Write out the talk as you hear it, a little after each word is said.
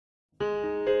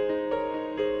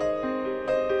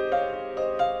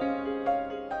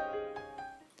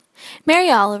Mary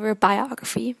Oliver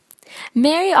biography.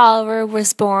 Mary Oliver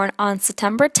was born on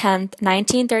September 10,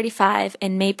 1935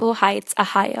 in Maple Heights,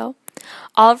 Ohio.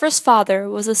 Oliver's father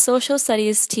was a social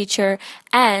studies teacher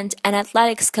and an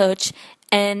athletics coach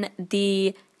in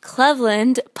the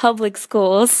Cleveland Public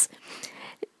Schools.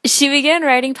 She began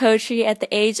writing poetry at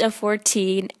the age of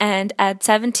 14 and at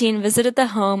 17 visited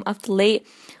the home of the late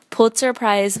Pulitzer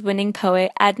Prize winning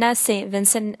poet Edna St.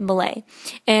 Vincent Millay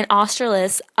in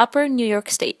Austerlitz, Upper New York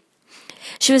State.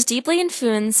 She was deeply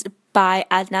influenced by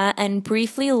Edna and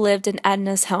briefly lived in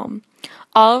Edna's home.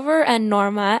 Oliver and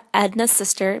Norma, Edna's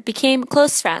sister, became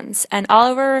close friends, and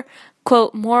Oliver,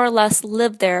 quote, more or less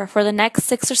lived there for the next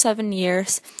 6 or 7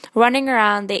 years, running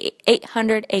around the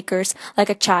 800 acres like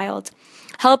a child,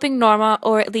 helping Norma,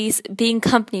 or at least being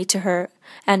company to her,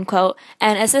 end quote,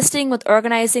 and assisting with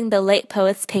organizing the late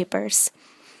poet's papers.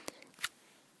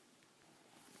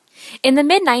 In the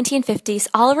mid-1950s,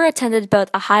 Oliver attended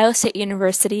both Ohio State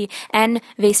University and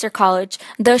Vassar College,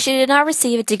 though she did not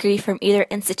receive a degree from either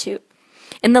institute.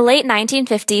 In the late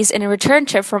 1950s, in a return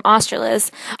trip from Austerlitz,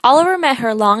 Oliver met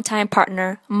her longtime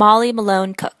partner, Molly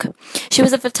Malone Cook. She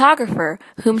was a photographer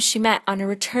whom she met on a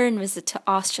return visit to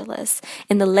Austerlitz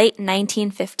in the late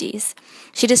 1950s.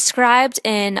 She described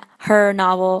in her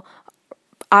novel,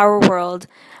 Our World,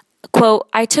 quote,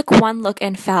 I took one look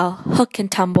and fell, hook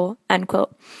and tumble, end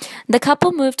quote. The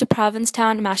couple moved to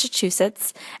Provincetown,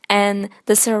 Massachusetts, and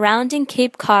the surrounding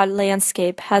Cape Cod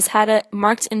landscape has had a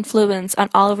marked influence on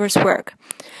Oliver's work.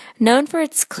 Known for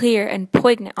its clear and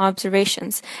poignant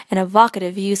observations and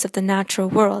evocative use of the natural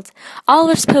world,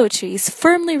 Oliver's poetry is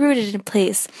firmly rooted in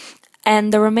place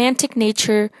and the romantic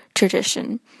nature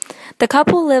tradition. The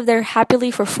couple lived there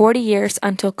happily for 40 years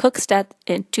until Cook's death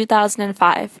in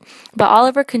 2005, but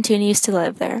Oliver continues to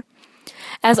live there.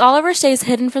 As Oliver stays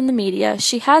hidden from the media,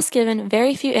 she has given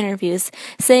very few interviews,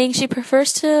 saying she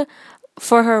prefers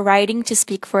for her writing to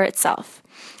speak for itself.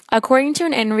 According to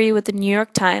an interview with the New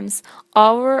York Times,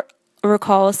 Oliver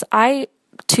recalls, I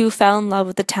too fell in love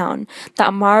with the town,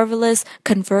 that marvelous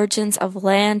convergence of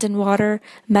land and water,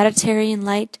 Mediterranean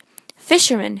light,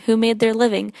 fishermen who made their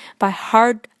living by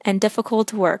hard and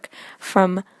difficult work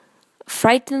from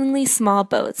frighteningly small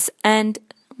boats, and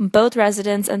both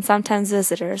residents and sometimes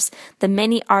visitors, the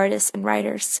many artists and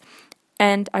writers.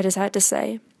 And I just had to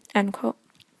say, end quote.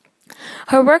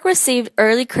 Her work received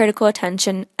early critical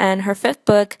attention, and her fifth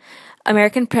book,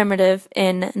 American Primitive,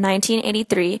 in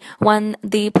 1983, won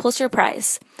the Pulitzer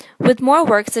Prize. With more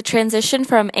works, the transition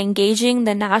from engaging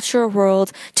the natural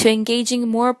world to engaging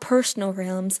more personal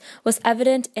realms was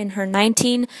evident in her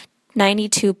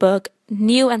 1992 book,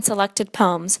 New and Selected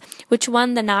Poems, which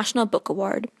won the National Book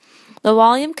Award. The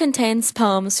volume contains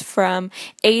poems from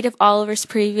 8 of Oliver's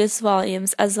previous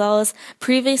volumes, as well as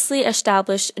previously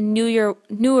established newer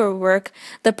work,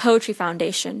 The Poetry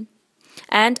Foundation.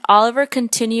 And Oliver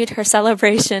continued her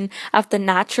celebration of the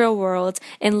natural world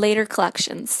in later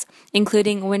collections,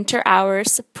 including Winter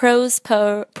Hours, prose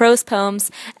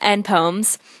poems and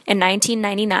poems in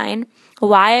 1999,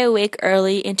 Why I Wake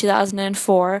Early in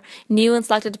 2004, New and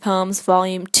Selected Poems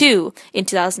Volume 2 in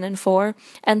 2004,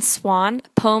 and Swan,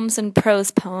 Poems and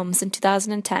Prose Poems in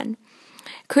 2010.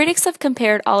 Critics have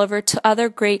compared Oliver to other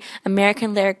great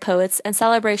American lyric poets and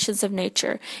celebrations of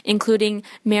nature, including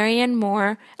Marianne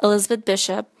Moore, Elizabeth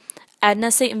Bishop,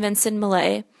 Edna St. Vincent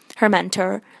Millay, her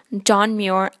mentor, John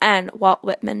Muir, and Walt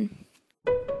Whitman.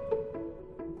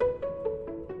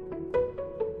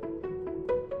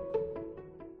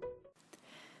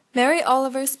 Mary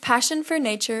Oliver's passion for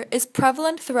nature is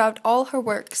prevalent throughout all her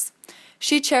works.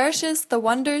 She cherishes the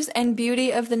wonders and beauty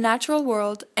of the natural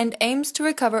world and aims to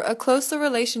recover a closer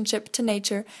relationship to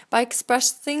nature by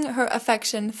expressing her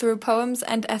affection through poems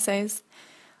and essays.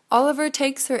 Oliver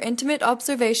takes her intimate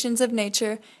observations of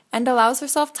nature and allows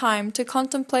herself time to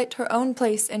contemplate her own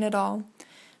place in it all.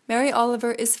 Mary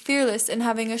Oliver is fearless in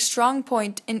having a strong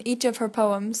point in each of her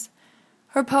poems.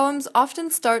 Her poems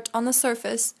often start on the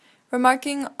surface,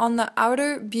 remarking on the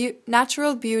outer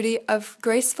natural beauty of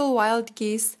graceful wild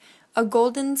geese, a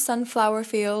golden sunflower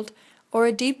field, or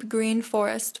a deep green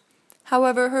forest.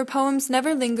 However, her poems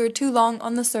never linger too long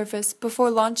on the surface before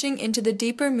launching into the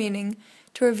deeper meaning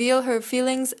to reveal her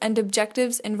feelings and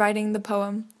objectives in writing the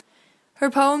poem. Her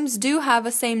poems do have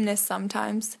a sameness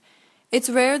sometimes. It's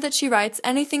rare that she writes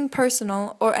anything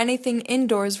personal or anything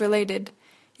indoors related.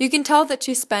 You can tell that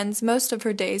she spends most of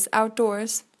her days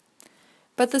outdoors.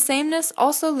 But the sameness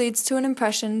also leads to an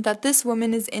impression that this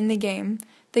woman is in the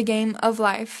game of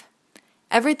life.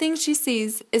 Everything she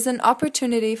sees is an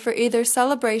opportunity for either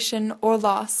celebration or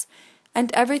loss, and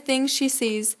everything she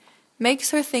sees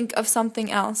makes her think of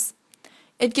something else.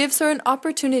 It gives her an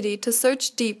opportunity to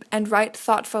search deep and write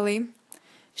thoughtfully.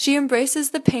 She embraces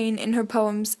the pain in her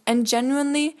poems and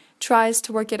genuinely tries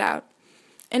to work it out.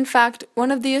 In fact,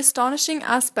 one of the astonishing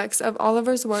aspects of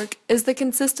Oliver's work is the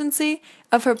consistency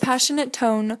of her passionate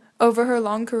tone over her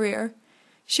long career.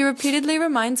 She repeatedly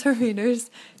reminds her readers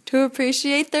to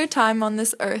appreciate their time on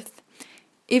this earth.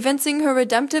 Evincing her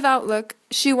redemptive outlook,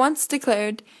 she once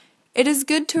declared, "It is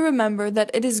good to remember that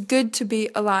it is good to be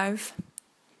alive."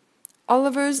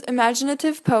 Oliver's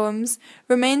imaginative poems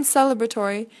remain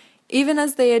celebratory even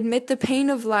as they admit the pain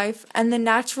of life and the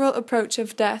natural approach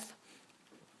of death.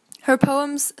 Her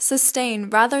poems sustain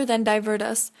rather than divert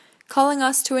us, calling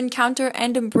us to encounter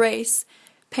and embrace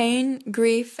pain,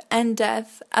 grief, and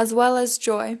death, as well as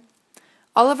joy.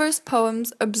 Oliver's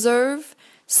poems observe,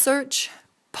 search,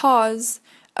 pause,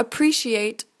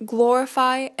 appreciate,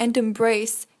 glorify, and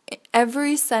embrace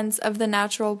every sense of the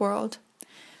natural world.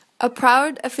 A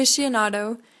proud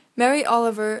aficionado, Mary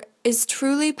Oliver is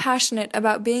truly passionate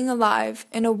about being alive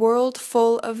in a world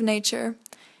full of nature,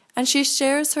 and she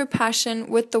shares her passion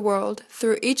with the world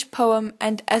through each poem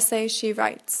and essay she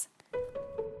writes.